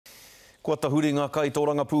Kua tahuri ngā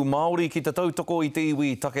kaitōrangapū Māori ki te tautoko i te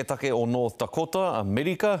iwi taketake o North Dakota,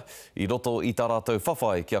 Amerika, i roto i tā rātou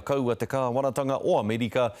whawhai kia kaua te kāwanatanga o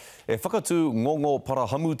Amerika e whakatū ngongo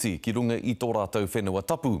parahamuti ki runga i tō rātou whenua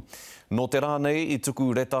tapu. No te rānei i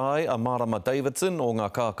tuku reta ai a Marama Davidson o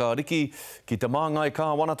ngā kākāriki ki te māngai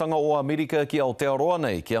kāwanatanga o Amerika ki Aotearoa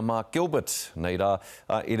nei ki a Mark Gilbert, nei rā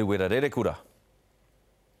a Iruwera Rerekura.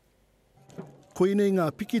 Koinei ngā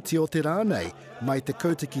pikiti o te rānei mai te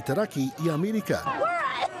kouta ki te raki i Amerika.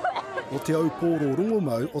 O te au pōro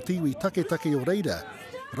rungomau o te iwi taketake o reira,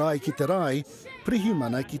 rai ki te rai,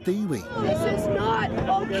 prihimana ki te iwi. This is not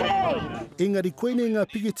okay. Engari koinei ngā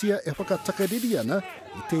pikitia e whakatakariri ana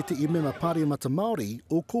i tete i mema pāremata Māori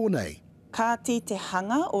o kōnei. Ka te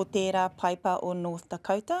hanga o tērā paipa o North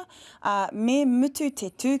Dakota, me mutu te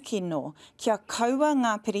tūkino kia kaua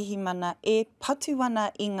ngā pirihimana e patu ana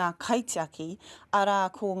i ngā kaitiaki, arā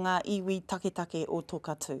ko ngā iwi taketake o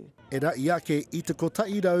Tokatū. E rai ake i te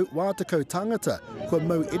kotairau wātakau tāngata kua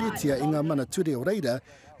mau eretia i ngā mana ture o reira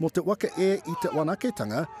mo te waka e i te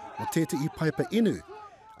wanaketanga o tete i paipa inu.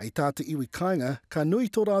 Ai tā te iwi kāinga, ka nui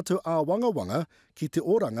tō rātou ā wanga ki te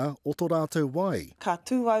oranga o tō rātou wai. Ka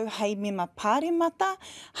tūau hei mema pāremata,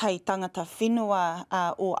 hei tangata whenua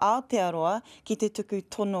o Aotearoa ki te tuku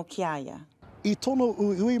tono ki aia. I tono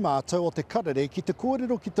ui mātou o te Karere ki te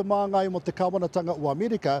kōrero ki te māngai mo te kāwanatanga o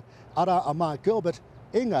Amerika, ara a Mark Gilbert,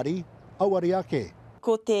 engari, auari ake.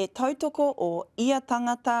 Ko te tautoko o ia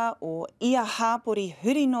tangata o ia hāpori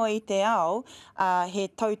hurino i te ao, he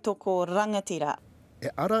tautoko rangatira. E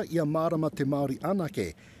ara ia marama te Māori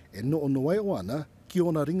anake e no noe o ana ki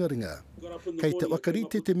ona ringaringa. Kei te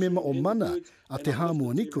wakarite te mema o mana a te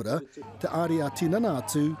hāmua nikura, te are a tinana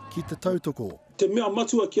atu ki te tautoko. Te mea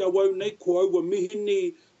matua ki a wau nei, ko aua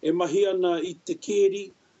mihini e mahi ana i te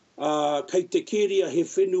keri, kei te keri a he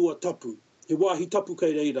whenua tapu, he wāhi tapu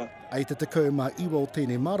kei reira. Ai te tekau mā iwa o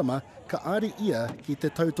tēnei marama, ka are ia ki te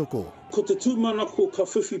tautoko. Ko te tūmanako ka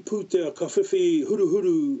whiwhi pūtea, ka whiwhi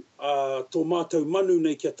huruhuru tō mātou manu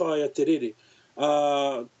nei kia tāia te rere.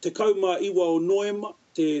 Te kaumā iwa o Noema,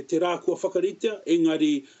 te rā kua whakaritea,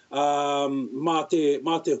 engari mā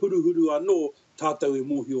te huruhuru anō tātou e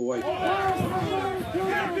mōhio ai.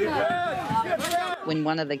 When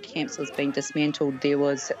one of the camps was being dismantled, there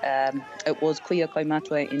was it was kuia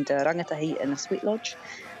kaumatua and rangatahi in a sweat lodge,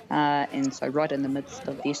 and so right in the midst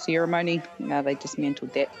of their ceremony, they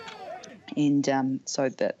dismantled that, and so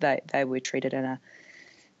that they were treated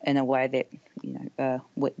in a way that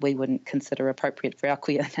we wouldn't consider appropriate for our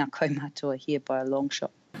kuia and our kaumatua here by a long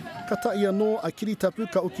shot. Ka tai anō a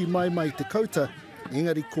kiritapu ka uki mai te kauta,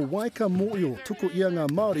 engari ko waika mōio tuku ia ngā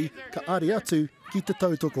Māori ka are atu ki te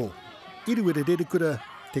tautoko. Iruwere Rerekura,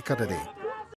 te Karere.